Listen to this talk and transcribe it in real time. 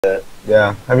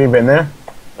Yeah. Have you been there?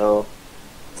 No.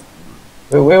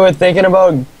 We were thinking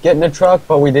about getting a truck,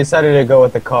 but we decided to go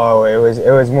with the car. It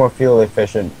was more fuel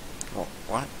efficient. Oh,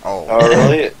 what? Oh. Oh,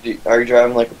 really? Are you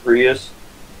driving like a Prius?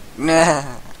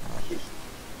 Nah.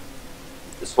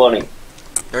 It's funny.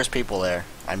 There's people there.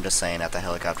 I'm just saying, at the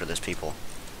helicopter, there's people.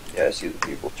 Yeah, I see the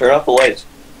people. Turn off the lights.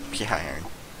 Yeah, Aaron.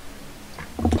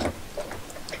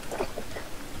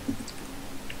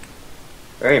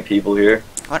 There ain't people here.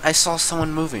 What? I saw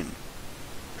someone moving.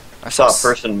 I saw a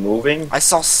person moving. I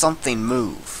saw something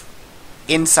move.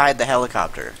 Inside the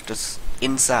helicopter. Just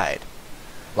inside.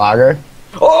 Lager?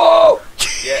 Oh!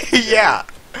 Yeah. Yeah.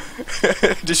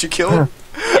 Did you kill him?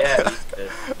 Yeah, he's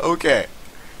dead. Okay.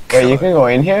 Wait, you can go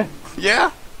in here?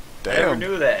 Yeah. I never Damn.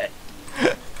 knew that.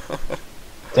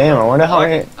 Damn, I wonder how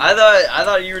many... I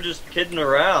thought you were just kidding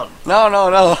around. No.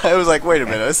 I was like, wait a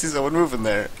minute. I see someone moving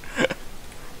there.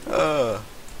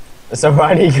 So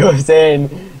Ronnie goes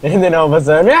in, and then all of a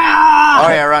sudden... Oh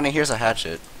yeah, Ronnie, here's a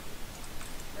hatchet.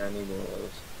 I need one of those.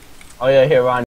 Oh yeah, here, Ronnie.